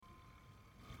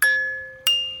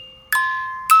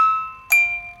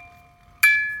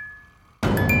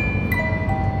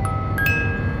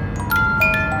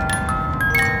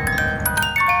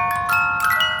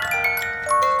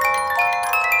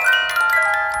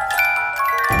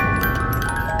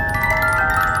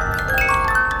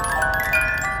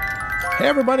Hey,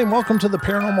 everybody, and welcome to the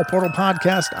Paranormal Portal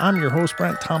Podcast. I'm your host,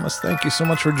 Brent Thomas. Thank you so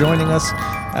much for joining us.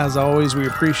 As always, we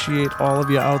appreciate all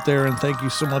of you out there, and thank you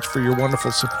so much for your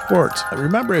wonderful support.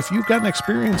 Remember, if you've got an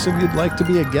experience and you'd like to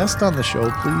be a guest on the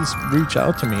show, please reach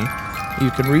out to me.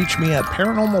 You can reach me at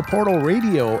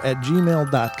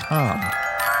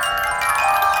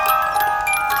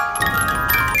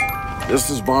paranormalportalradio@gmail.com.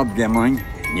 This is Bob Gimling,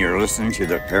 and you're listening to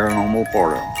the Paranormal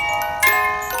Portal.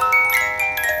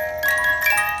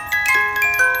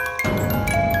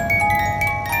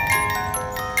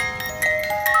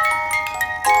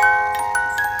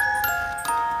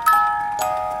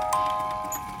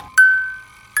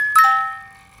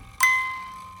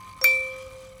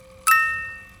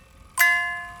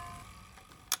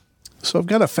 So I've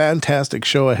got a fantastic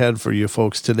show ahead for you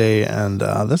folks today, and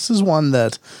this is one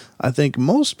that I think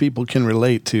most people can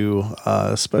relate to,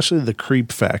 especially the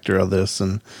creep factor of this.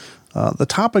 And the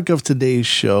topic of today's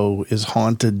show is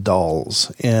haunted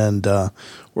dolls, and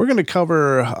we're going to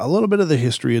cover a little bit of the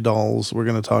history of dolls. We're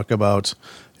going to talk about,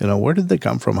 where did they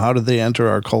come from? How did they enter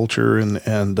our culture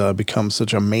and become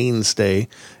such a mainstay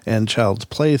and child's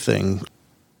plaything?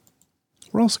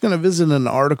 We're also going to visit an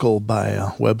article by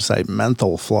website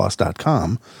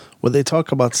mentalfloss.com where they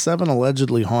talk about 7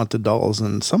 allegedly haunted dolls,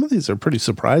 and some of these are pretty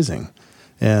surprising.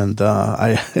 And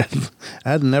I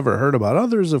had never heard about.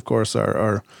 Others, of course,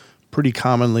 are pretty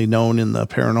commonly known in the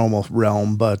paranormal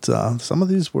realm, but some of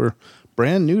these were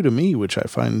brand new to me, which I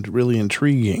find really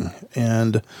intriguing.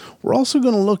 And we're also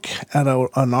going to look at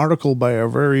an article by our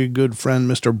very good friend,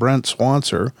 Mr. Brent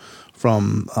Swancer,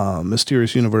 from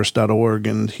mysteriousuniverse.org,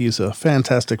 and he's a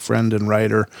fantastic friend and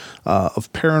writer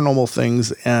of paranormal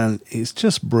things, and he's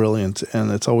just brilliant,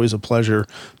 and it's always a pleasure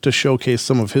to showcase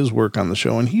some of his work on the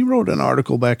show. And he wrote an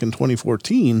article back in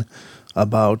 2014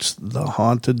 about the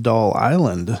Haunted Doll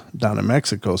Island down in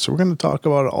Mexico. So we're going to talk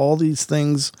about all these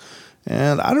things,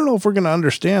 and I don't know if we're going to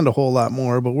understand a whole lot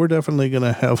more, but we're definitely going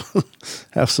to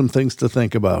have some things to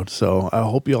think about. So I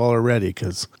hope you all are ready,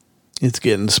 because it's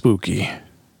getting spooky.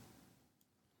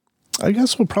 I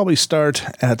guess we'll probably start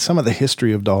at some of the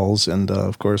history of dolls. And,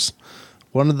 of course,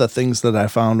 one of the things that I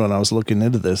found when I was looking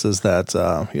into this is that,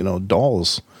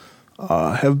 dolls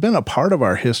have been a part of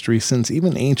our history since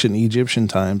even ancient Egyptian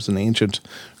times and ancient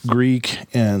Greek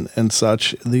and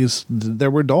such.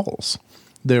 There were dolls.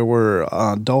 There were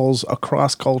dolls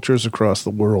across cultures across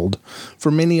the world for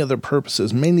many other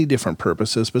purposes, many different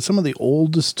purposes. But some of the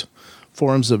oldest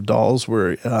forms of dolls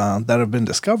that have been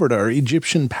discovered are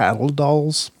Egyptian paddle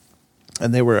dolls.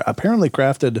 And they were apparently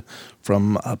crafted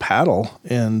from a paddle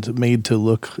and made to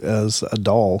look as a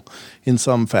doll in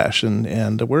some fashion,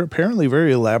 and were apparently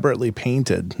very elaborately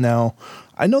painted. Now,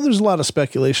 I know there's a lot of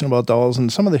speculation about dolls,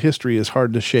 and some of the history is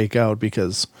hard to shake out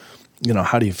because,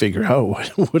 how do you figure out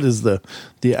what is the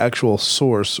actual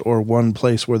source or one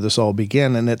place where this all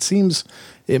began? And it seems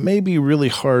it may be really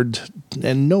hard,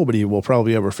 and nobody will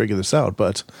probably ever figure this out,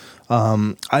 but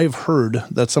I've heard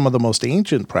that some of the most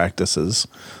ancient practices,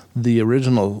 the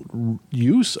original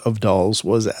use of dolls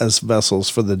was as vessels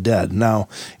for the dead. Now,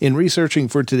 in researching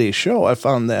for today's show, I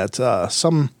found that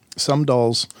some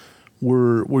dolls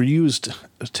were used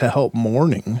to help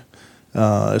mourning,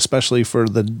 especially for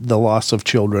the loss of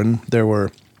children. There were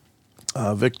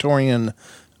Victorian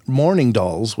mourning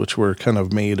dolls, which were kind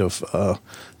of made of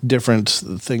different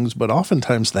things, but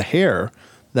oftentimes the hair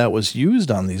that was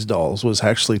used on these dolls was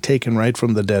actually taken right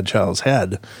from the dead child's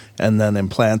head and then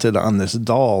implanted on this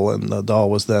doll, and the doll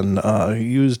was then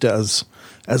used as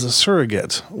a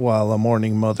surrogate while a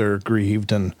mourning mother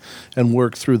grieved and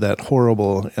worked through that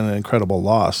horrible and incredible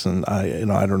loss. And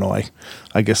I don't know,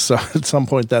 I guess at some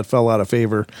point that fell out of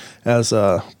favor as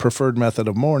a preferred method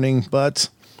of mourning, but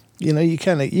you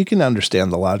can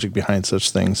understand the logic behind such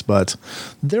things. But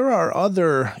there are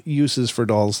other uses for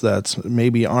dolls that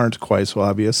maybe aren't quite so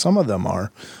obvious. Some of them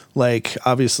are, like,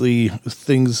 obviously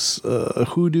things,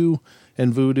 hoodoo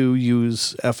and voodoo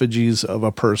use effigies of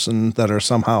a person that are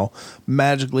somehow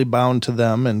magically bound to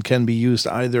them and can be used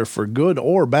either for good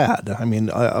or bad. I mean,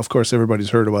 of course,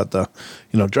 everybody's heard about the,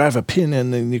 drive a pin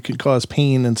in and you can cause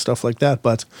pain and stuff like that.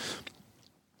 But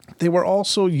they were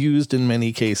also used in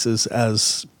many cases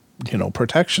as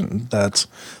protection. That's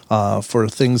for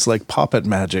things like puppet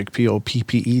magic,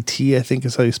 Poppet, I think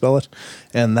is how you spell it.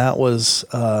 And that was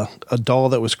a doll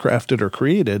that was crafted or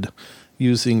created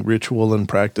using ritual and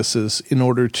practices in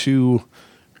order to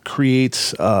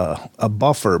create a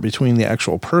buffer between the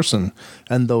actual person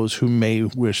and those who may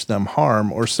wish them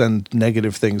harm or send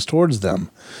negative things towards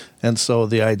them. And so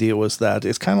the idea was that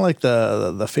it's kind of like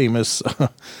the famous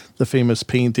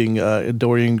painting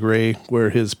Dorian Gray, where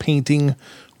his painting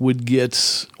would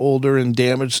get older and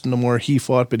damaged the more he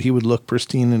fought, but he would look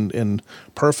pristine and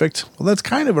perfect. Well, that's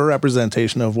kind of a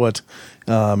representation of what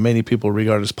many people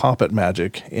regard as puppet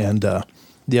magic. And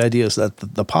the idea is that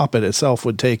the puppet itself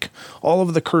would take all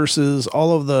of the curses,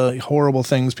 all of the horrible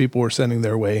things people were sending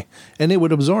their way, and it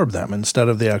would absorb them instead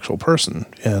of the actual person.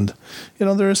 And,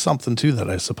 there is something to that,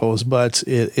 I suppose, but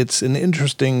it's an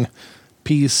interesting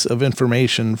piece of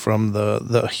information from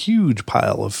the huge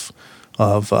pile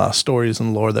of stories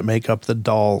and lore that make up the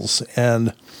dolls.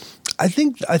 And I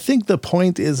think the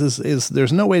point is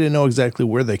there's no way to know exactly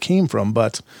where they came from,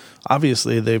 but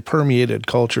obviously they've permeated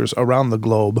cultures around the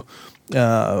globe,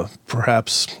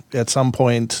 perhaps at some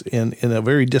point in a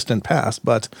very distant past.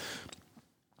 But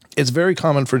it's very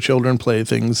common for children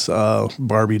playthings,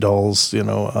 Barbie dolls,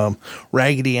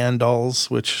 Raggedy Ann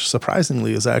dolls, which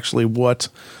surprisingly is actually what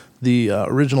the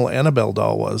original Annabelle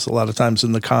doll was. A lot of times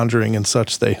in The Conjuring and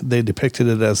such, they depicted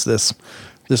it as this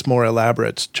more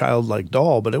elaborate childlike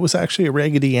doll, but it was actually a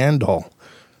Raggedy Ann doll.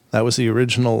 That was the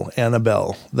original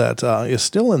Annabelle that is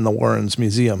still in the Warrens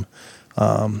Museum.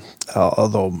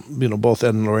 Although, both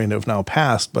Ed and Lorraine have now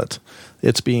passed, but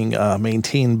it's being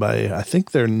maintained by, I think,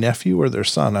 their nephew or their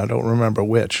son. I don't remember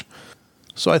which.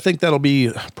 So I think that'll be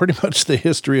pretty much the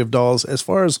history of dolls. As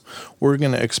far as we're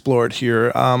going to explore it here,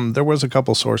 there was a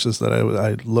couple sources that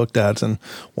I looked at, and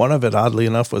one of it, oddly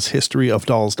enough, was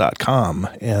historyofdolls.com.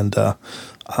 And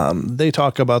they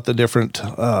talk about the different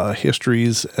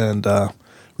histories and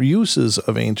reuses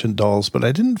of ancient dolls, but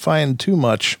I didn't find too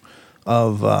much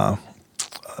of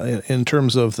in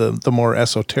terms of the more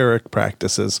esoteric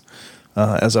practices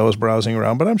as I was browsing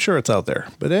around, but I'm sure it's out there.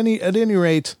 But at any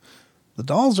rate, the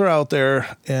dolls are out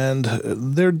there, and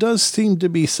there does seem to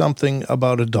be something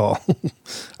about a doll.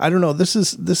 I don't know, this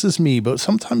is me, but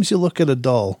sometimes you look at a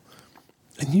doll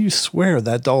and you swear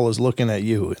that doll is looking at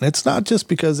you. And it's not just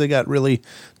because they got really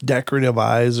decorative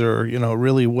eyes or,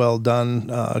 really well done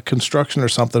construction or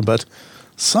something, but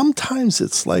sometimes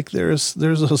it's like there's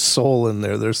a soul in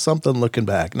there. There's something looking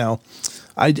back. Now,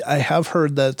 I have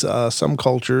heard that some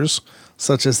cultures,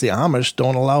 such as the Amish,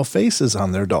 don't allow faces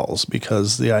on their dolls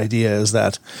because the idea is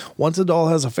that once a doll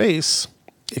has a face,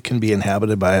 it can be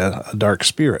inhabited by a dark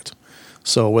spirit.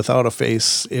 So without a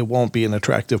face, it won't be an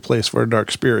attractive place for a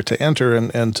dark spirit to enter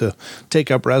and to take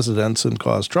up residence and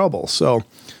cause trouble. So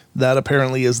that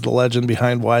apparently is the legend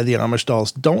behind why the Amish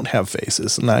dolls don't have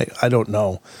faces. And I don't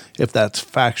know if that's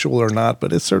factual or not,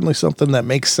 but it's certainly something that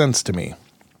makes sense to me.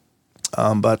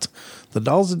 But the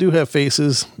dolls that do have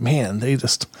faces, man,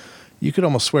 you could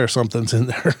almost swear something's in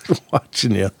there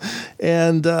watching you.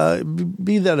 And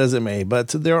be that as it may, but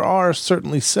there are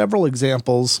certainly several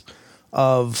examples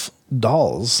of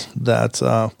dolls that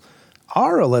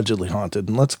are allegedly haunted.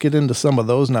 And let's get into some of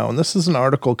those now. And this is an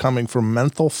article coming from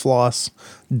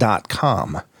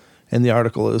menthalfloss.com. And the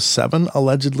article is 7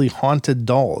 Allegedly Haunted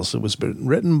Dolls. It was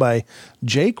written by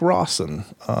Jake Rawson,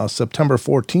 September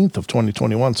 14th of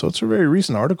 2021. So it's a very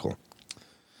recent article.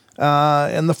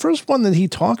 And the first one that he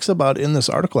talks about in this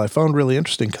article I found really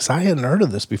interesting because I hadn't heard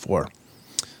of this before.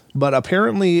 But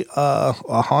apparently a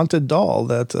haunted doll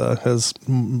that has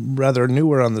rather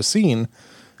newer on the scene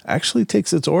actually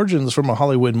takes its origins from a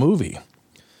Hollywood movie.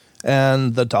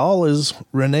 And the doll is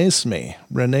Renesmee.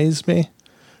 Renesmee?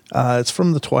 It's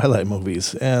from the Twilight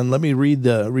movies. And let me read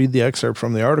the excerpt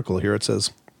from the article here. It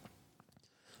says,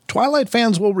 Twilight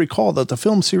fans will recall that the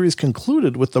film series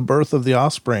concluded with the birth of the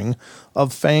offspring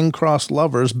of Fang-crossed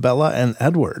lovers Bella and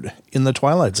Edward in the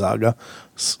Twilight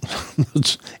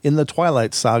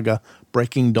Saga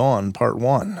Breaking Dawn Part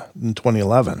 1 in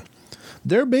 2011.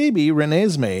 Their baby,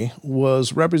 Renesmee,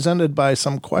 was represented by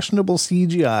some questionable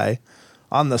CGI.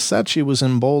 On the set, she was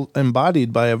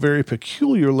embodied by a very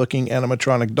peculiar-looking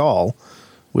animatronic doll,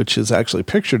 which is actually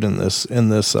pictured in this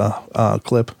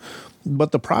clip.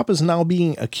 But the prop is now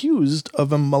being accused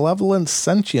of a malevolent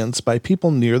sentience by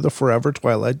people near the Forever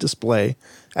Twilight display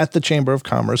at the Chamber of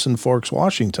Commerce in Forks,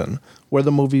 Washington, where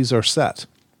the movies are set.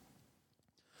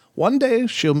 One day,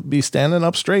 she'll be standing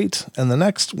up straight, and the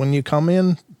next, when you come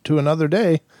in to another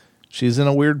day, she's in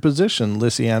a weird position,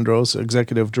 Lissy Andros,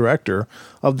 executive director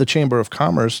of the Chamber of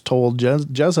Commerce, told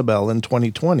Jezebel in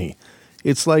 2020.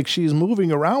 It's like she's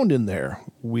moving around in there.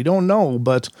 We don't know,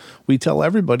 but we tell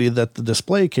everybody that the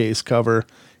display case cover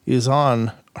is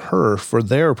on her for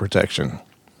their protection.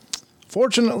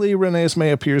 Fortunately,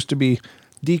 Renesmee appears to be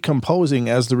decomposing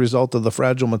as the result of the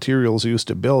fragile materials used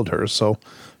to build her, so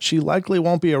she likely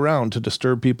won't be around to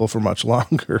disturb people for much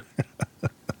longer.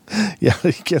 Yeah,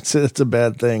 it's a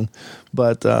bad thing.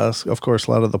 But, of course,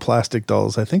 a lot of the plastic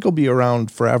dolls, I think, will be around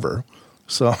forever.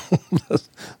 So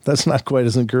that's not quite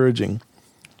as encouraging.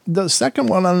 The second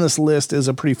one on this list is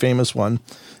a pretty famous one.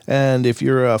 And if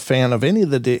you're a fan of any of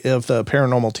the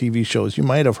paranormal TV shows, you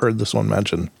might have heard this one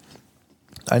mentioned.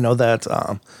 I know that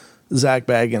Zach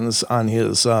Baggins on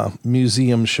his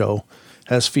museum show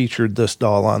has featured this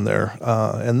doll on there.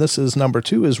 And this is number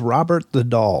 2 is Robert the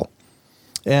Doll.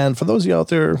 And for those of you out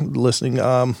there listening,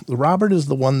 Robert is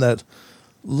the one that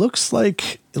looks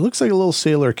like a little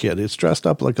sailor kid. It's dressed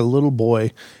up like a little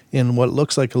boy in what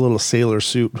looks like a little sailor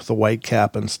suit with a white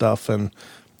cap and stuff. And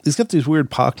he's got these weird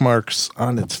pockmarks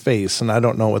on its face, and I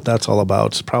don't know what that's all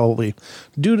about. It's probably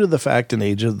due to the fact and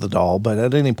age of the doll, but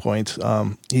at any point,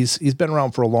 he's been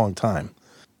around for a long time.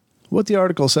 What the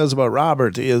article says about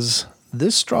Robert is,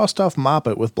 this straw-stuffed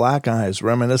moppet with black eyes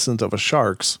reminiscent of a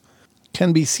shark's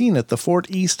can be seen at the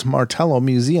Fort East Martello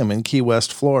Museum in Key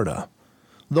West, Florida.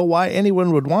 Though why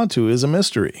anyone would want to is a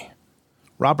mystery.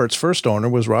 Robert's first owner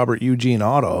was Robert Eugene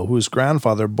Otto, whose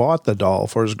grandfather bought the doll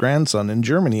for his grandson in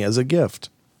Germany as a gift.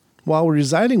 While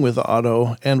residing with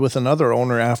Otto and with another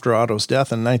owner after Otto's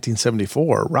death in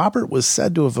 1974, Robert was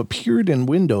said to have appeared in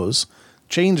windows,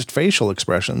 changed facial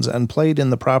expressions, and played in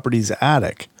the property's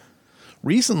attic.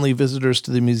 Recently, visitors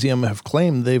to the museum have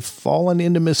claimed they've fallen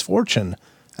into misfortune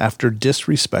after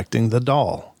disrespecting the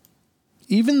doll.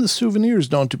 Even the souvenirs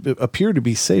don't appear to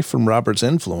be safe from Robert's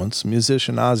influence.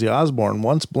 Musician Ozzy Osbourne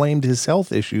once blamed his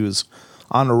health issues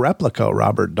on a replica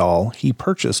Robert doll he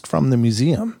purchased from the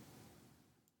museum.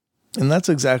 And that's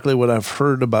exactly what I've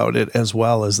heard about it as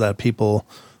well, is that people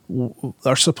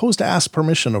are supposed to ask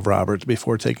permission of Robert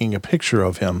before taking a picture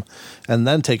of him and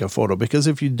then take a photo. Because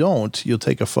if you don't, you'll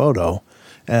take a photo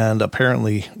and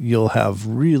apparently you'll have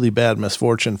really bad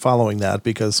misfortune following that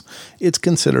because it's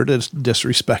considered a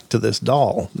disrespect to this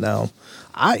doll. Now,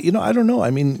 I don't know. I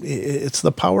mean, it's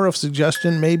the power of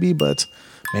suggestion maybe, but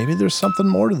maybe there's something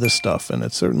more to this stuff, and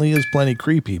it certainly is plenty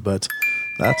creepy, but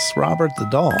that's Robert the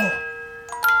doll.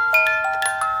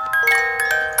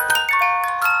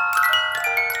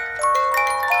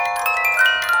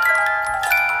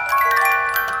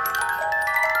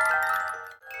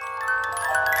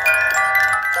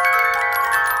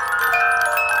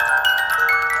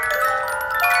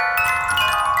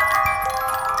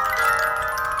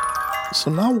 So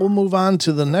now we'll move on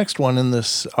to the next one in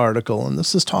this article, and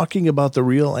this is talking about the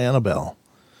real Annabelle.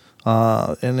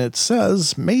 And it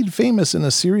says, made famous in a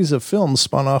series of films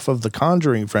spun off of the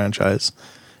Conjuring franchise,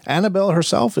 Annabelle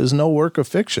herself is no work of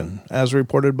fiction. As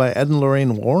reported by Ed and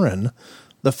Lorraine Warren,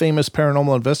 the famous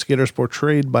paranormal investigators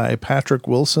portrayed by Patrick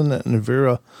Wilson and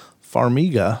Vera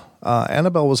Farmiga,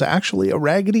 Annabelle was actually a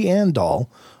Raggedy Ann doll,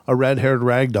 a red-haired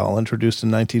rag doll introduced in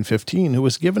 1915, who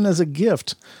was given as a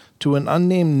gift to an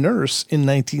unnamed nurse in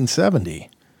 1970.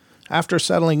 After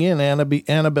settling in,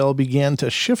 Annabelle began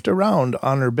to shift around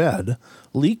on her bed,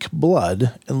 leak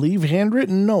blood, and leave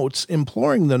handwritten notes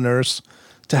imploring the nurse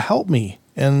to help me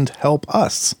and help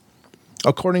us.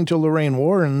 According to Lorraine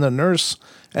Warren, the nurse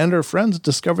and her friends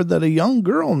discovered that a young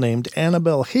girl named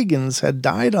Annabelle Higgins had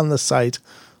died on the site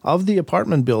of the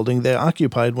apartment building they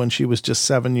occupied when she was just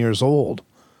 7 years old.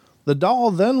 The doll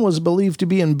then was believed to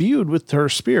be imbued with her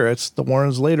spirits. The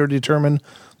Warrens later determined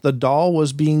the doll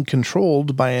was being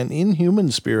controlled by an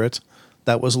inhuman spirit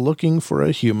that was looking for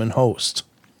a human host.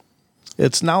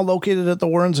 It's now located at the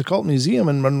Warrens Occult Museum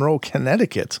in Monroe,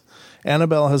 Connecticut.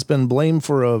 Annabelle has been blamed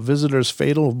for a visitor's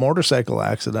fatal motorcycle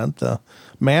accident. The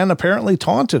man apparently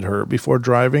taunted her before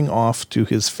driving off to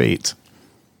his fate.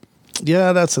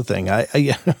 Yeah, that's the thing.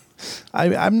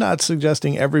 I'm not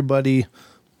suggesting everybody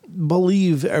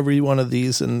believe every one of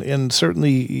these, and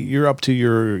certainly you're up to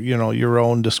your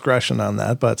own discretion on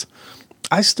that, but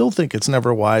I still think it's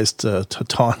never wise to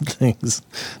taunt things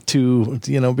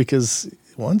because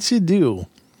once you do,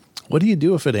 what do you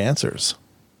do if it answers?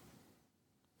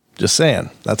 Just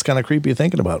saying, that's kind of creepy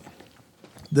thinking about.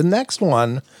 The next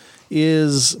one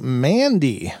is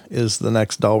Mandy, is the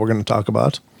next doll we're going to talk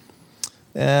about.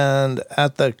 And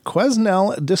at the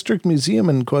Quesnel District Museum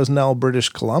in Quesnel, British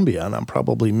Columbia, and I'm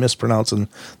probably mispronouncing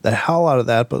the hell out of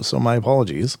that, but so my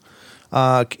apologies.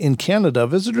 In Canada,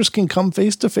 visitors can come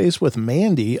face to face with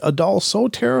Mandy, a doll so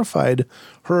terrified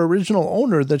her original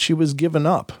owner that she was given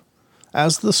up.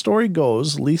 As the story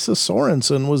goes, Lisa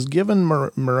Sorensen was given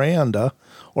Miranda,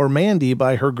 or Mandy,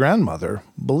 by her grandmother.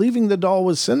 Believing the doll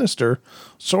was sinister,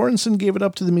 Sorensen gave it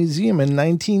up to the museum in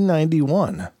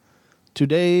 1991.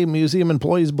 Today, museum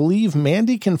employees believe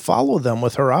Mandy can follow them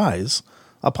with her eyes,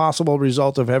 a possible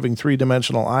result of having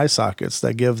three-dimensional eye sockets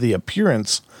that give the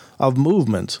appearance of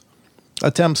movement.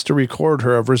 Attempts to record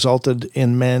her have resulted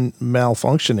in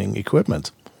malfunctioning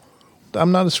equipment.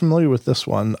 I'm not as familiar with this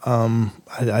one.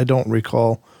 I don't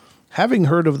recall having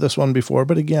heard of this one before,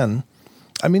 but again,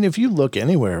 I mean, if you look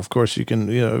anywhere, of course, you can,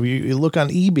 you look on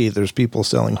eBay, there's people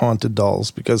selling haunted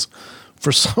dolls because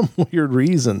for some weird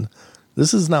reason,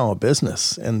 this is now a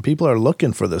business and people are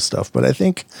looking for this stuff. But I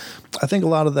think a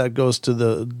lot of that goes to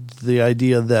the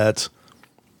idea that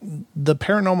the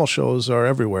paranormal shows are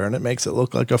everywhere and it makes it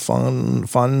look like a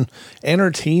fun,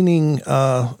 entertaining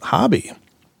hobby.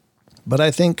 But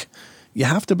I think you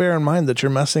have to bear in mind that you're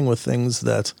messing with things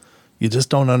that you just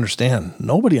don't understand.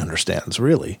 Nobody understands,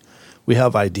 really. We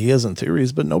have ideas and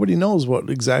theories, but nobody knows what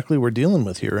exactly we're dealing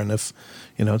with here. And if,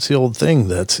 it's the old thing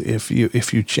that if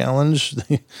you challenge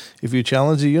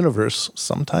the universe,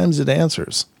 sometimes it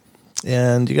answers,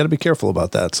 and you got to be careful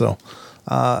about that. So,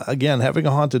 again, having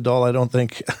a haunted doll, I don't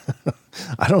think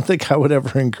I would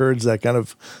ever encourage that kind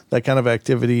of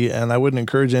activity, and I wouldn't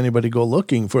encourage anybody to go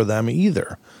looking for them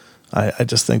either. I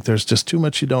just think there's just too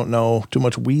much you don't know, too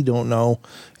much we don't know,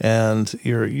 and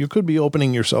you could be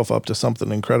opening yourself up to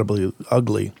something incredibly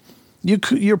ugly.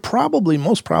 You're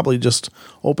most probably just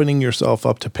opening yourself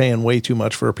up to paying way too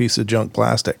much for a piece of junk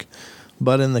plastic.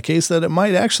 But in the case that it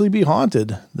might actually be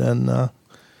haunted, then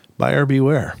buyer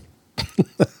beware.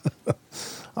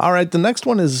 All right, the next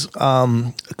one is,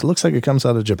 it looks like it comes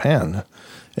out of Japan.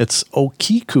 It's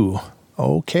Okiku,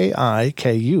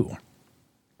 Okiku.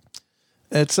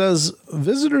 It says,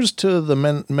 visitors to the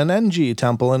Menenji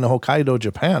Temple in Hokkaido,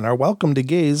 Japan are welcome to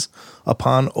gaze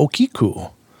upon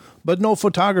Okiku, but no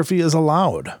photography is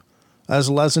allowed. As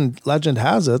legend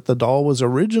has it, the doll was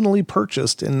originally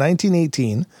purchased in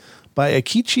 1918 by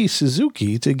Akichi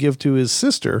Suzuki to give to his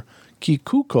sister,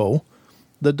 Kikuko.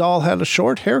 The doll had a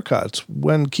short haircut.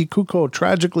 When Kikuko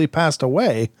tragically passed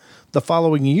away, the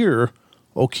following year,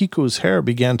 Okiku's hair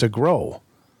began to grow.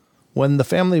 When the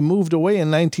family moved away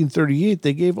in 1938,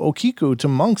 they gave Okiku to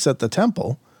monks at the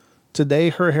temple. Today,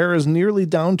 her hair is nearly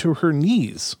down to her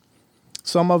knees.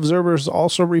 Some observers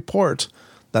also report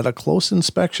that a close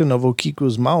inspection of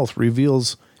Okiku's mouth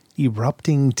reveals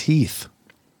erupting teeth.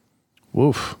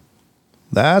 Woof.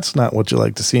 That's not what you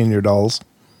like to see in your dolls.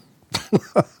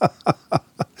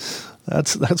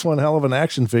 That's one hell of an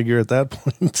action figure at that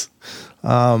point.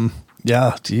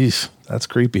 Yeah, geez, that's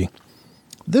creepy.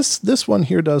 This one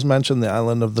here does mention the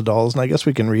Island of the Dolls, and I guess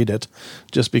we can read it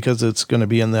just because it's going to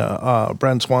be in the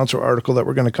Brent Swanser article that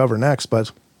we're going to cover next.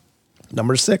 But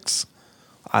number 6,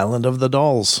 Island of the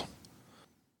Dolls.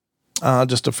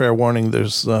 Just a fair warning,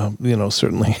 there's,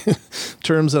 certainly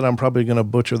terms that I'm probably going to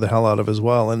butcher the hell out of as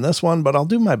well in this one, but I'll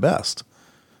do my best.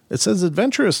 It says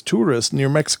adventurous tourists near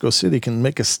Mexico City can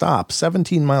make a stop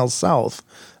 17 miles south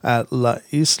at La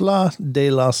Isla de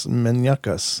las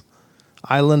Muñecas,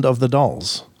 Island of the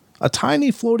Dolls, a tiny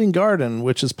floating garden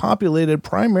which is populated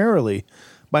primarily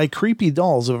by creepy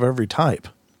dolls of every type.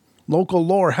 Local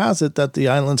lore has it that the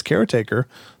island's caretaker,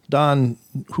 Don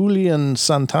Julian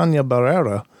Santana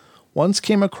Barrera, once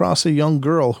came across a young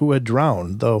girl who had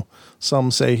drowned, though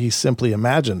some say he simply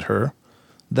imagined her,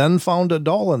 then found a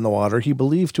doll in the water he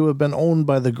believed to have been owned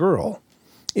by the girl.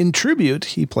 In tribute,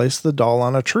 he placed the doll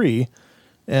on a tree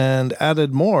and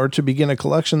added more to begin a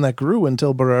collection that grew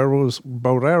until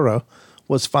Barrera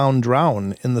was found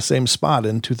drowned in the same spot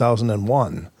in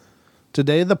 2001.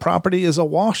 Today, the property is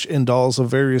awash in dolls of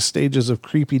various stages of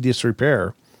creepy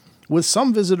disrepair, with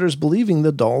some visitors believing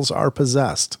the dolls are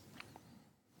possessed.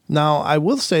 Now, I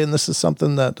will say, and this is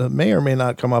something that may or may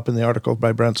not come up in the article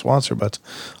by Brent Swanser, but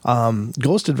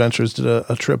Ghost Adventures did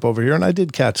a trip over here, and I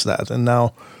did catch that. And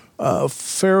now,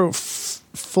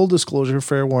 full disclosure,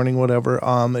 fair warning, whatever,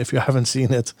 if you haven't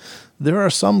seen it, there are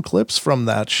some clips from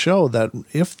that show that,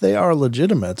 if they are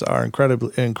legitimate, are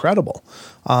incredible.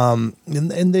 And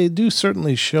they do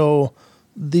certainly show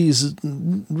these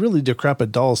really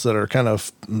decrepit dolls that are kind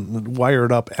of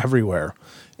wired up everywhere.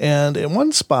 And in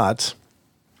one spot,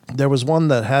 there was one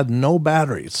that had no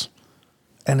batteries,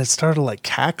 and it started like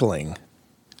cackling.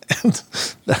 And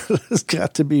that has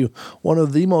got to be one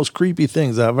of the most creepy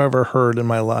things I've ever heard in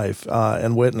my life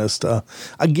and witnessed.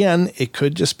 Again, it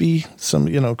could just be some,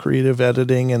 creative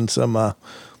editing and some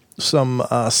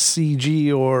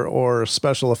CG or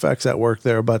special effects at work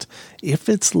there. But if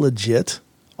it's legit,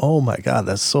 oh my God,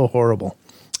 that's so horrible.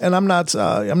 And I'm not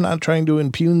trying to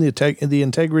impugn the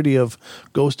integrity of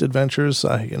Ghost Adventures.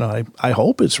 I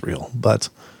hope it's real, but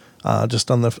just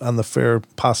on the fair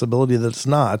possibility that it's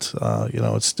not,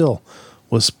 it still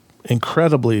was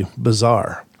incredibly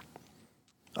bizarre.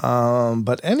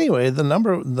 But anyway, the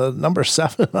number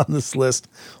 7 on this list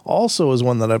also is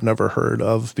one that I've never heard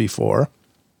of before,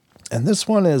 and this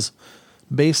one is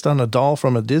based on a doll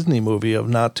from a Disney movie of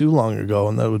not too long ago,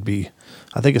 and that would be,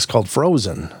 I think it's called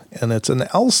Frozen, and it's an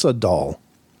Elsa doll.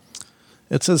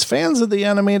 It says, fans of the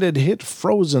animated hit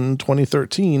Frozen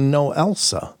 2013 know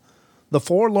Elsa, the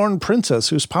forlorn princess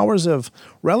whose powers have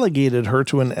relegated her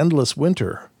to an endless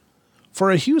winter.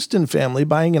 For a Houston family,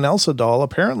 buying an Elsa doll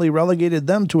apparently relegated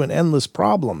them to an endless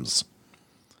problems.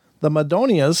 The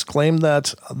Madonias claim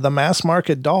that the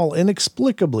mass-market doll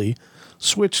inexplicably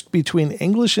switched between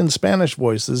English and Spanish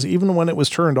voices even when it was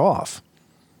turned off.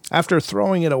 After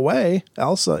throwing it away,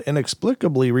 Elsa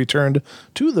inexplicably returned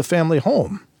to the family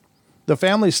home. The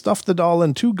family stuffed the doll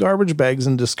in 2 garbage bags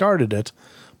and discarded it,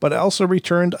 but Elsa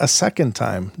returned a second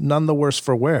time, none the worse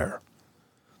for wear.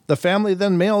 The family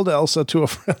then mailed Elsa to a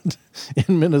friend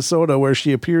in Minnesota where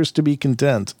she appears to be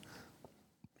content.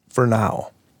 For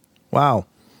now. Wow.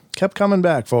 Kept coming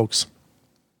back, folks.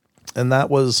 And that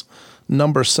was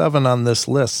number 7 on this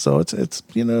list. So it's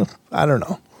I don't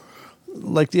know.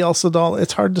 Like the Elsa doll,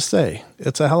 it's hard to say.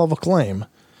 It's a hell of a claim.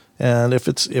 And if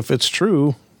it's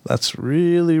true, that's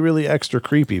really, really extra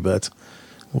creepy. But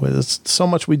there's so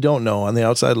much we don't know on the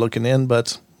outside looking in.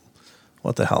 But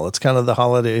what the hell? It's kind of the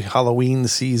Halloween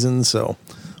season. So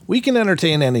we can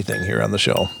entertain anything here on the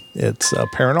show. It's a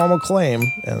paranormal claim.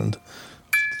 And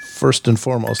first and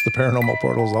foremost, the Paranormal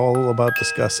Portal is all about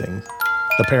discussing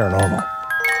the paranormal.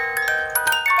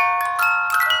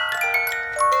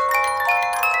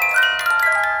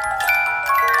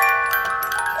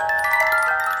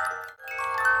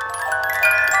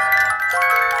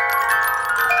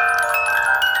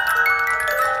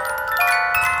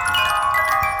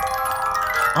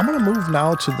 I'm going to move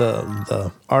now to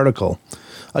the article.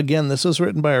 Again, this is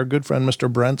written by our good friend,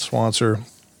 Mr. Brent Swancer.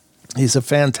 He's a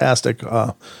fantastic,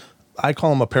 I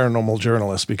call him a paranormal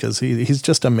journalist because he's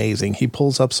just amazing. He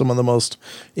pulls up some of the most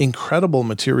incredible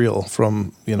material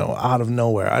from, out of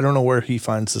nowhere. I don't know where he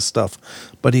finds this stuff,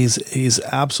 but he's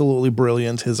absolutely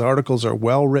brilliant. His articles are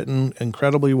well written,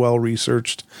 incredibly well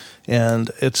researched, and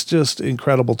it's just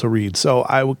incredible to read. So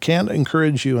I can't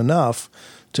encourage you enough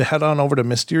to head on over to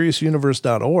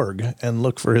mysteriousuniverse.org and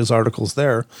look for his articles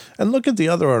there, and look at the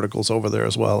other articles over there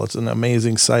as well. It's an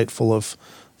amazing site full of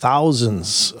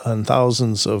thousands and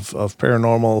thousands of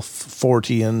paranormal,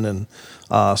 Fortean,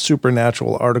 and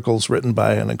supernatural articles written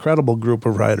by an incredible group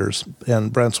of writers.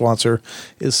 And Brent Swancer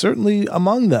is certainly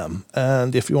among them.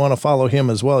 And if you want to follow him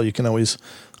as well, you can always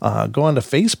go onto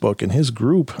Facebook, and his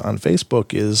group on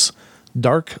Facebook is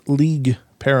Dark League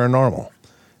Paranormal.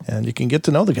 And you can get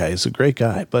to know the guy. He's a great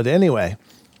guy. But anyway,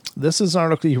 this is an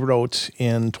article he wrote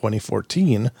in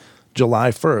 2014,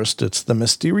 July 1st. It's The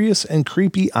Mysterious and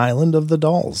Creepy Island of the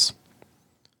Dolls.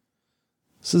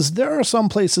 It says, there are some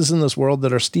places in this world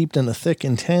that are steeped in a thick,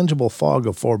 intangible fog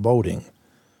of foreboding.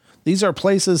 These are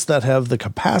places that have the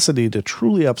capacity to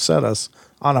truly upset us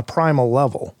on a primal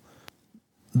level.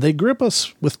 They grip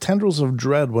us with tendrils of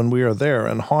dread when we are there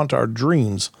and haunt our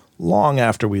dreams long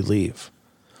after we leave.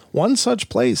 One such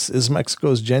place is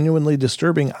Mexico's genuinely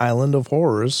disturbing island of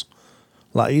horrors,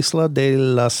 La Isla de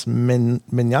las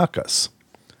Meñacas,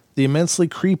 the immensely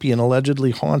creepy and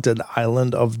allegedly haunted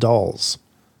island of dolls.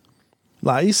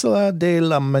 La Isla de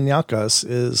las Meñacas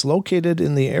is located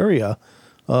in the area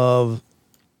of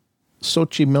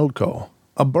Xochimilco,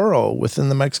 a borough within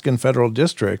the Mexican Federal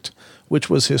District, which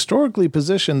was historically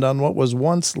positioned on what was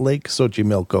once Lake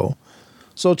Xochimilco.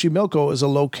 Xochimilco is a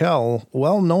locale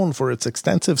well known for its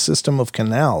extensive system of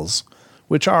canals,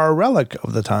 which are a relic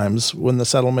of the times when the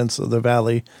settlements of the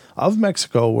Valley of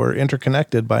Mexico were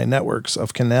interconnected by networks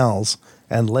of canals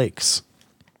and lakes.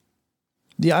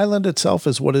 The island itself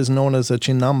is what is known as a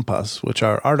chinampas, which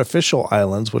are artificial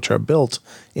islands which are built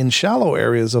in shallow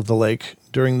areas of the lake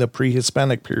during the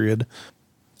pre-Hispanic period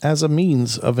as a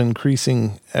means of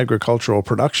increasing agricultural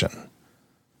production.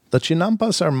 The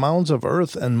chinampas are mounds of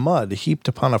earth and mud heaped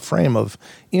upon a frame of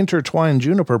intertwined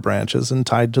juniper branches and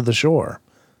tied to the shore.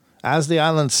 As the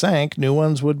island sank, new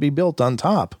ones would be built on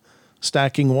top,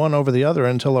 stacking one over the other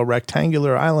until a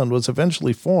rectangular island was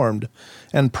eventually formed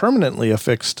and permanently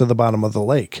affixed to the bottom of the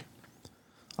lake.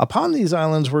 Upon these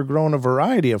islands were grown a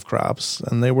variety of crops,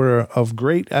 and they were of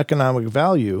great economic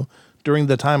value during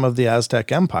the time of the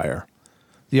Aztec Empire.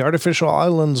 The artificial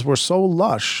islands were so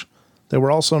lush, they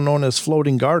were also known as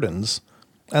floating gardens,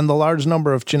 and the large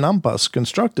number of chinampas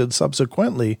constructed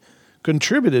subsequently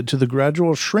contributed to the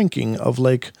gradual shrinking of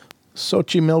Lake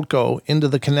Xochimilco into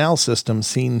the canal system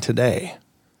seen today.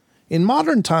 In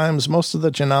modern times, most of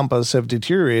the chinampas have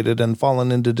deteriorated and fallen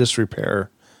into disrepair,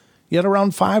 yet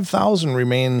around 5,000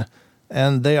 remain,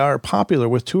 and they are popular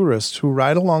with tourists who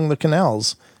ride along the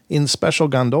canals in special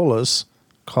gondolas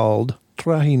called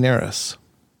trajineras.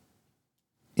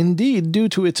 Indeed, due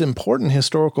to its important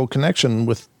historical connection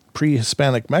with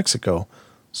pre-Hispanic Mexico,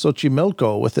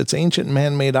 Xochimilco, with its ancient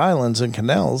man-made islands and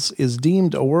canals, is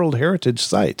deemed a World Heritage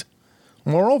Site.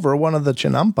 Moreover, one of the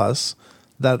chinampas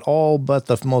that all but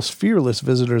the most fearless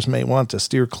visitors may want to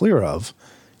steer clear of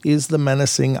is the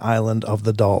menacing Island of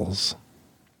the Dolls.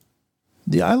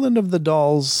 The Island of the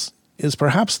Dolls is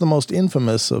perhaps the most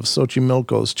infamous of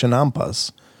Xochimilco's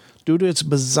chinampas due to its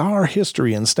bizarre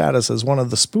history and status as one of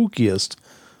the spookiest,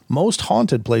 most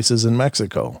haunted places in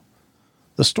Mexico.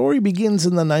 The story begins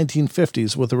in the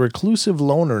 1950s with a reclusive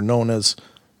loner known as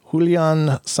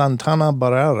Julian Santana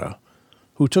Barrera,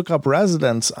 who took up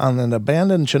residence on an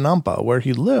abandoned chinampa where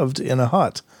he lived in a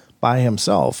hut by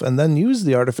himself and then used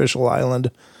the artificial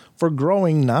island for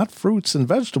growing not fruits and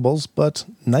vegetables, but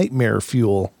nightmare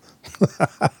fuel.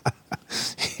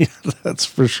 Yeah, that's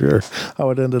for sure how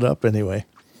it ended up anyway.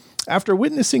 After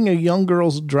witnessing a young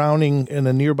girl's drowning in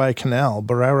a nearby canal,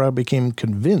 Barrera became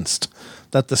convinced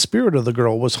that the spirit of the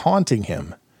girl was haunting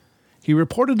him. He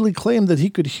reportedly claimed that he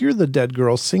could hear the dead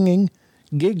girl singing,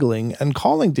 giggling, and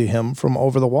calling to him from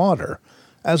over the water,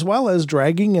 as well as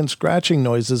dragging and scratching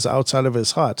noises outside of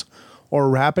his hut or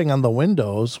rapping on the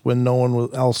windows when no one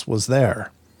else was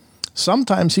there.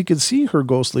 Sometimes he could see her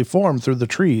ghostly form through the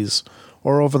trees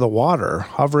or over the water,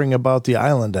 hovering about the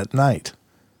island at night.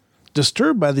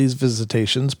 Disturbed by these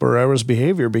visitations, Barrera's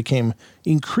behavior became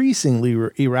increasingly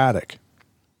erratic.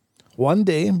 One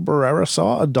day, Barrera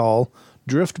saw a doll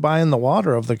drift by in the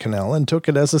water of the canal and took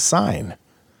it as a sign.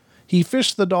 He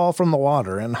fished the doll from the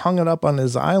water and hung it up on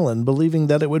his island, believing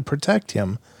that it would protect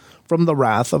him from the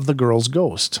wrath of the girl's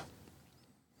ghost.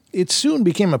 It soon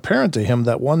became apparent to him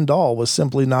that one doll was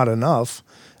simply not enough,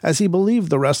 as he believed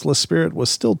the restless spirit was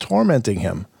still tormenting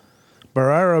him.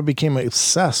 Barrera became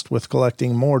obsessed with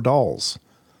collecting more dolls,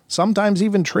 sometimes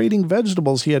even trading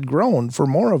vegetables he had grown for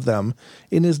more of them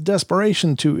in his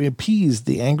desperation to appease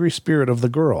the angry spirit of the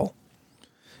girl.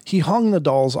 He hung the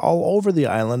dolls all over the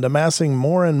island, amassing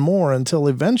more and more until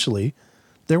eventually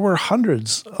there were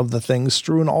hundreds of the things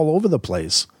strewn all over the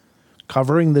place,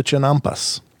 covering the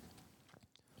chinampas.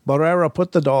 Barrera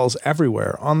put the dolls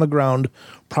everywhere, on the ground,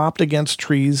 propped against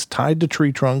trees, tied to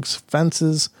tree trunks,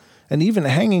 fences, and even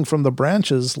hanging from the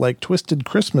branches like twisted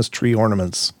Christmas tree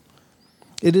ornaments.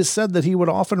 It is said that he would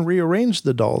often rearrange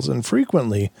the dolls and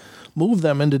frequently move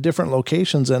them into different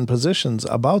locations and positions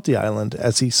about the island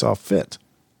as he saw fit.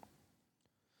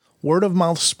 Word of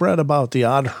mouth spread about the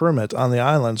odd hermit on the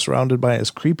island surrounded by his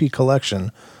creepy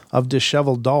collection of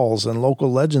disheveled dolls, and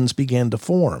local legends began to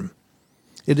form.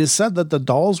 It is said that the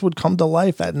dolls would come to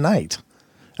life at night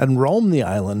and roam the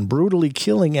island, brutally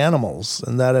killing animals,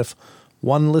 and that if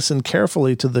one listened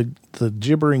carefully to the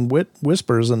gibbering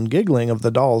whispers and giggling of the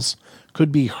dolls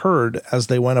could be heard as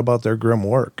they went about their grim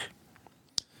work.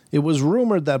 It was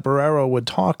rumored that Barrera would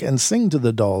talk and sing to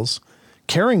the dolls,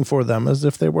 caring for them as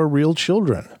if they were real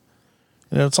children.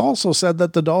 And it's also said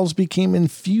that the dolls became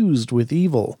infused with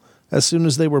evil as soon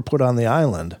as they were put on the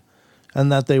island,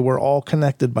 and that they were all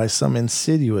connected by some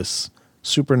insidious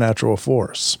supernatural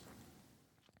force.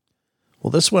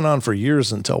 Well, this went on for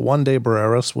years until one day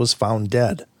Barrera was found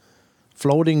dead,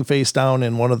 floating face down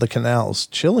in one of the canals.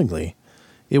 Chillingly,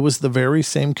 it was the very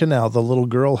same canal the little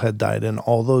girl had died in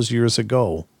all those years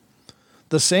ago.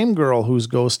 The same girl whose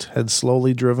ghost had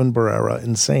slowly driven Barrera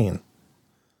insane.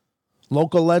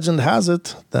 Local legend has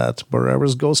it that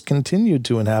Barrera's ghost continued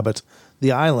to inhabit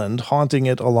the island, haunting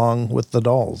it along with the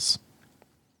dolls.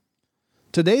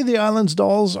 Today, the island's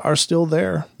dolls are still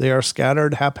there. They are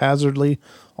scattered haphazardly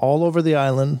all over the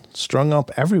island, strung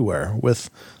up everywhere, with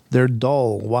their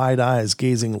dull, wide eyes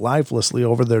gazing lifelessly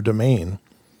over their domain.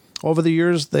 Over the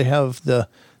years, they have the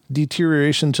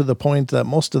deterioration to the point that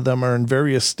most of them are in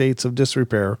various states of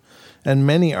disrepair, and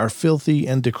many are filthy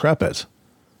and decrepit,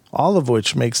 all of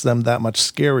which makes them that much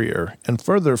scarier and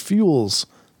further fuels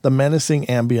the menacing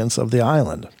ambience of the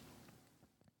island.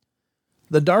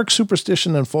 The dark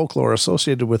superstition and folklore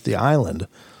associated with the island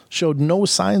showed no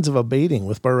signs of abating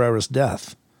with Barrera's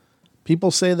death.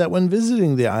 People say that when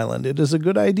visiting the island, it is a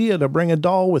good idea to bring a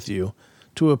doll with you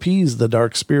to appease the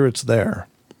dark spirits there.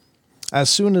 As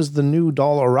soon as the new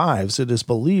doll arrives, it is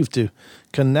believed to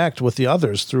connect with the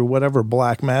others through whatever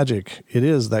black magic it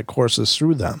is that courses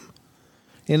through them.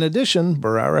 In addition,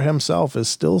 Barrera himself is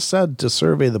still said to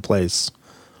survey the place,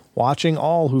 watching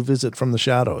all who visit from the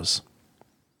shadows.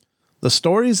 The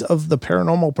stories of the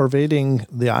paranormal pervading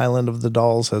the island of the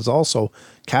dolls has also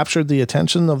captured the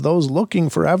attention of those looking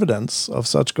for evidence of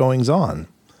such goings-on.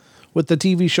 With the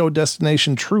TV show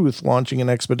Destination Truth launching an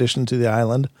expedition to the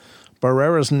island,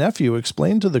 Barrera's nephew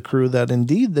explained to the crew that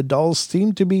indeed the dolls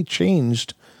seemed to be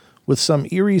changed with some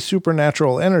eerie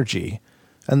supernatural energy,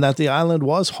 and that the island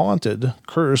was haunted,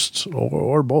 cursed,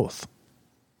 or both.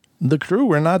 The crew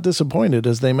were not disappointed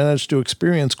as they managed to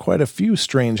experience quite a few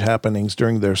strange happenings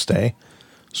during their stay.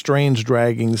 Strange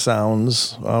dragging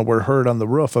sounds were heard on the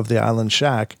roof of the island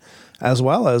shack, as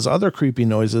well as other creepy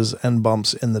noises and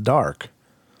bumps in the dark.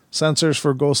 Sensors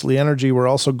for ghostly energy were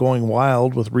also going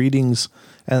wild with readings,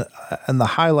 and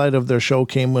the highlight of their show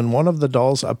came when one of the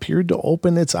dolls appeared to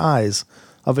open its eyes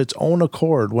of its own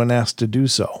accord when asked to do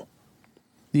so.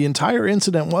 The entire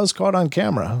incident was caught on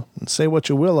camera. Say what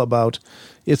you will about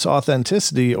its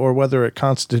authenticity or whether it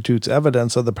constitutes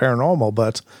evidence of the paranormal,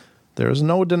 but there is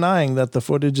no denying that the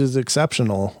footage is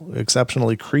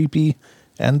exceptionally creepy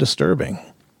and disturbing.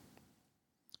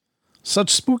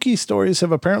 Such spooky stories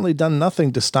have apparently done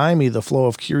nothing to stymie the flow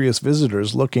of curious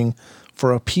visitors looking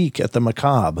for a peek at the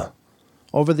macabre.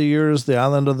 Over the years, the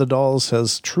Island of the Dolls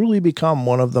has truly become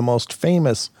one of the most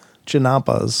famous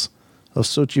chinampas of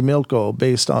Xochimilco,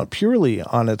 based purely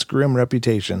on its grim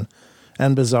reputation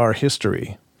and bizarre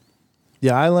history. The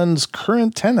island's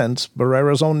current tenant,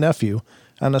 Barrera's own nephew,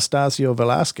 Anastasio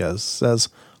Velasquez, says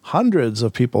hundreds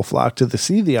of people flock to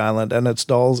see the island and its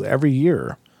dolls every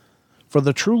year. For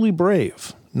the truly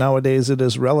brave, nowadays it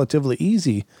is relatively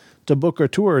easy to book a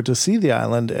tour to see the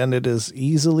island, and it is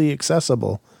easily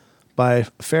accessible by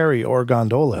ferry or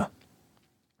gondola.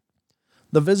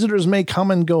 The visitors may come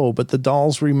and go, but the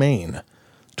dolls remain.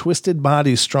 Twisted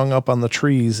bodies strung up on the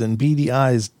trees and beady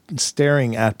eyes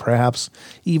staring at, perhaps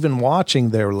even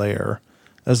watching their lair,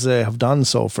 as they have done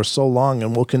so for so long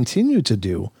and will continue to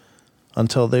do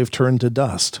until they've turned to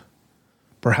dust.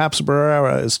 Perhaps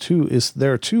Barrera is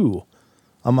there too,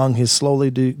 among his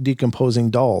slowly decomposing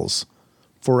dolls,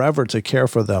 forever to care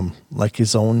for them like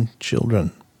his own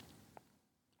children.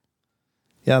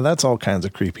 Yeah, that's all kinds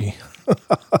of creepy.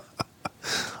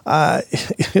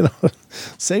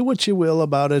 Say what you will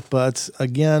about it, but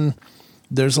again,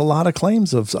 there's a lot of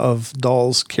claims of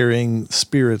dolls carrying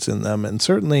spirits in them. And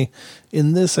certainly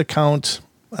in this account,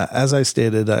 as I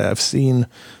stated, I've seen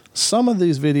some of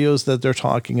these videos that they're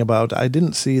talking about. I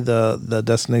didn't see the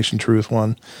Destination Truth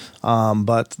one,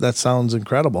 but that sounds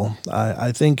incredible.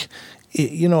 I think,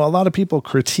 a lot of people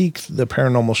critique the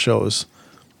paranormal shows,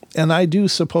 and I do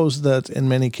suppose that in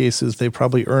many cases they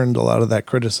probably earned a lot of that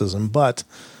criticism, but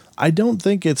I don't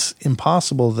think it's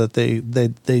impossible that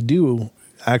they do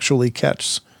actually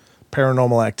catch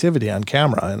paranormal activity on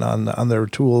camera and on their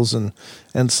tools and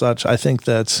such. I think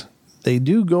that they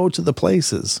do go to the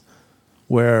places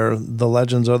where the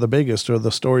legends are the biggest, or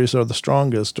the stories are the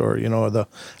strongest, or the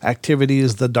activity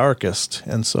is the darkest.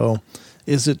 And so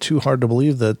is it too hard to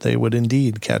believe that they would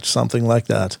indeed catch something like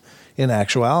that in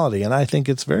actuality? And I think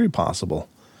it's very possible.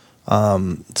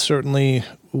 Certainly,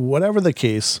 whatever the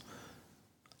case,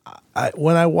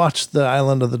 when I watched the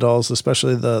Island of the Dolls,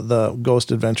 especially the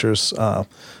Ghost Adventures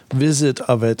visit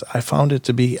of it, I found it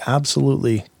to be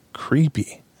absolutely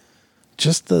creepy.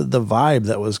 Just the vibe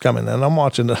that was coming. And I'm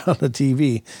watching it on the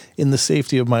TV in the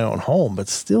safety of my own home, but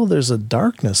still there's a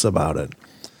darkness about it.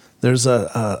 There's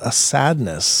a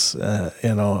sadness,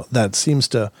 that seems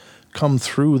to come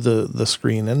through the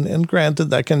screen. And granted,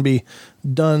 that can be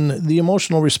done. The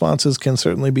emotional responses can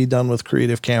certainly be done with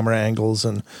creative camera angles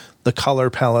and the color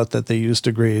palette that they use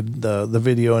to grade the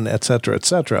video, and et cetera, et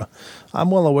cetera. I'm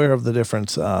well aware of the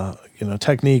different,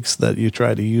 techniques that you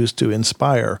try to use to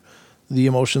inspire the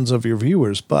emotions of your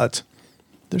viewers, but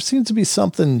there seems to be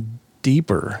something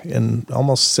deeper and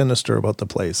almost sinister about the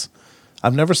place.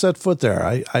 I've never set foot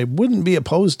there. I wouldn't be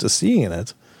opposed to seeing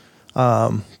it.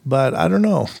 But I don't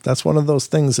know. That's one of those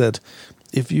things that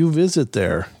if you visit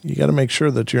there, you got to make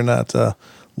sure that you're not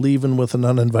leaving with an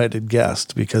uninvited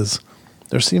guest, because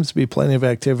there seems to be plenty of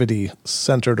activity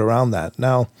centered around that.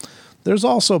 Now, there's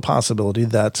also a possibility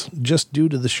that just due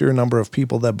to the sheer number of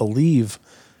people that believe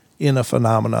in a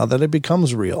phenomena, that it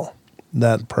becomes real,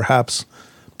 that perhaps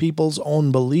people's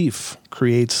own belief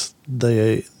creates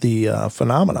the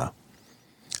phenomena.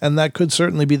 And that could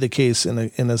certainly be the case in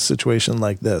a situation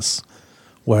like this,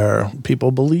 where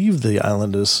people believe the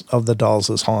Island of the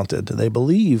Dolls is haunted. They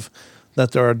believe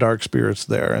that there are dark spirits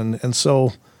there. And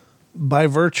so by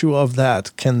virtue of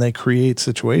that, can they create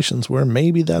situations where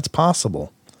maybe that's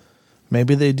possible?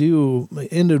 Maybe they do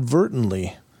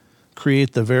inadvertently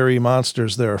create the very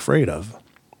monsters they're afraid of.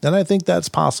 And I think that's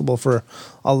possible for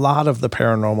a lot of the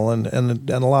paranormal and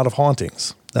a lot of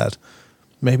hauntings, that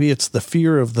maybe it's the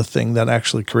fear of the thing that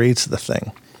actually creates the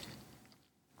thing.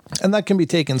 And that can be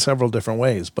taken several different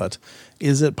ways, but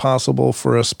is it possible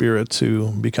for a spirit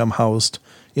to become housed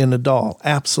in a doll?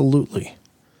 Absolutely.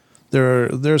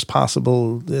 It's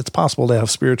possible to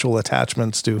have spiritual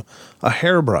attachments to a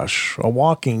hairbrush, a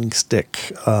walking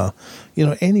stick,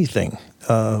 anything,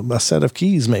 a set of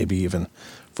keys maybe even,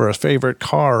 for a favorite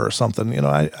car or something.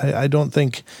 I don't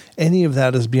think any of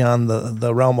that is beyond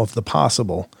the realm of the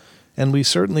possible. And we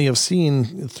certainly have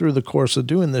seen through the course of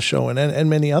doing this show and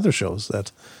many other shows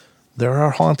that there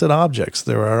are haunted objects.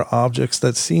 There are objects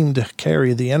that seem to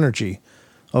carry the energy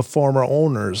of former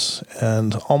owners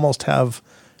and almost have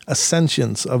a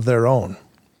sentience of their own.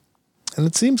 And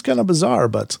it seems kind of bizarre,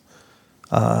 but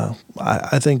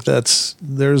I think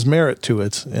there's merit to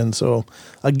it. And so,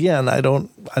 again, I don't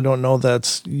know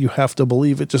that you have to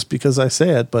believe it just because I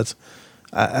say it, but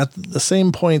at the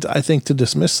same point, I think to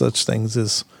dismiss such things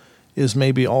is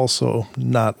maybe also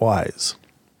not wise.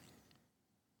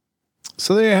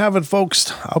 So there you have it,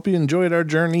 folks. I hope you enjoyed our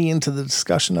journey into the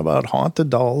discussion about haunted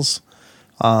dolls.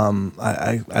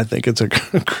 I think it's a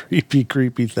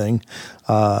creepy thing.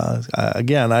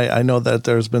 Again, I know that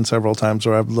there's been several times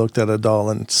where I've looked at a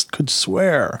doll and could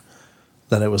swear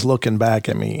that it was looking back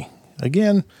at me.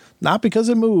 Again, not because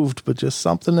it moved, but just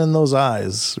something in those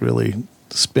eyes really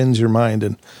spins your mind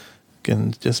and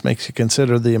just makes you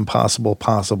consider the impossible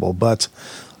possible. But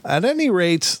at any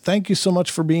rate, thank you so much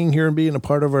for being here and being a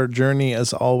part of our journey.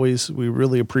 As always, we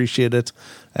really appreciate it.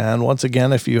 And once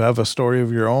again, if you have a story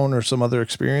of your own or some other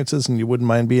experiences and you wouldn't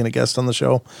mind being a guest on the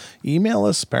show, email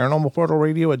us,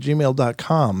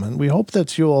 paranormalportalradio@gmail.com. And we hope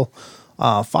that you'll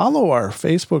follow our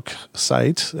Facebook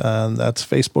site. That's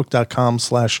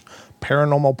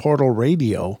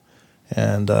facebook.com/paranormalportalradio.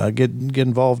 And get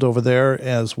involved over there,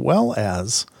 as well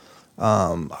as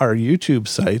our YouTube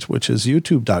site, which is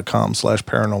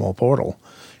youtube.com/paranormalportal.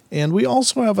 And we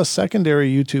also have a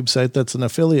secondary YouTube site that's an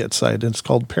affiliate site. It's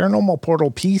called Paranormal Portal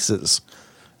Pieces.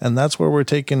 And that's where we're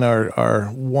taking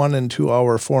our 1 and 2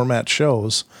 hour format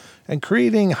shows and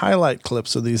creating highlight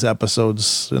clips of these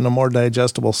episodes in a more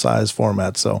digestible size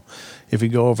format. So if you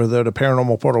go over there to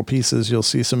Paranormal Portal Pieces, you'll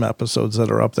see some episodes that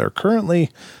are up there currently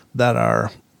that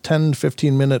are 10,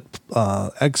 15-minute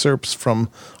excerpts from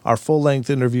our full-length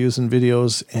interviews and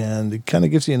videos, and it kind of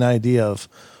gives you an idea of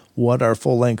what our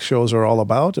full-length shows are all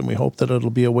about, and we hope that it'll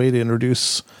be a way to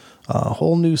introduce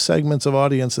whole new segments of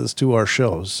audiences to our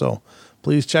shows. So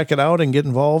please check it out and get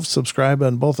involved. Subscribe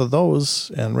on both of those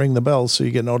and ring the bell so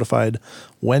you get notified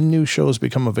when new shows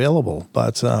become available.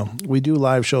 But we do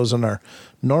live shows on our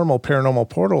normal Paranormal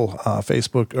Portal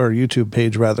Facebook or YouTube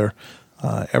page, rather,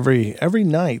 every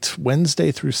night,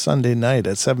 Wednesday through Sunday night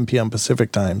at 7 p.m.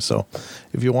 Pacific time. So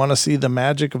if you want to see the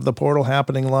magic of the portal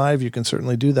happening live, you can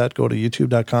certainly do that. Go to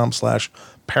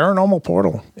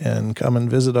youtube.com/paranormalportal and come and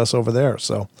visit us over there.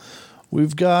 So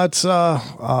we've got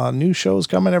new shows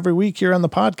coming every week here on the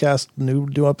podcast.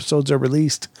 New episodes are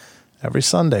released every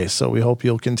Sunday. So we hope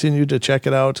you'll continue to check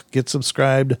it out. Get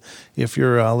subscribed if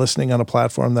you're listening on a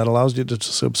platform that allows you to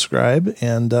subscribe.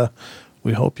 And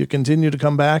we hope you continue to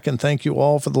come back, and thank you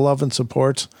all for the love and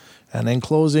support. And in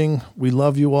closing, we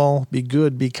love you all. Be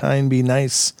good, be kind, be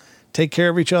nice. Take care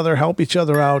of each other, help each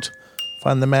other out.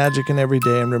 Find the magic in every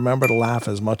day, and remember to laugh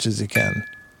as much as you can.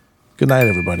 Good night,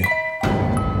 everybody.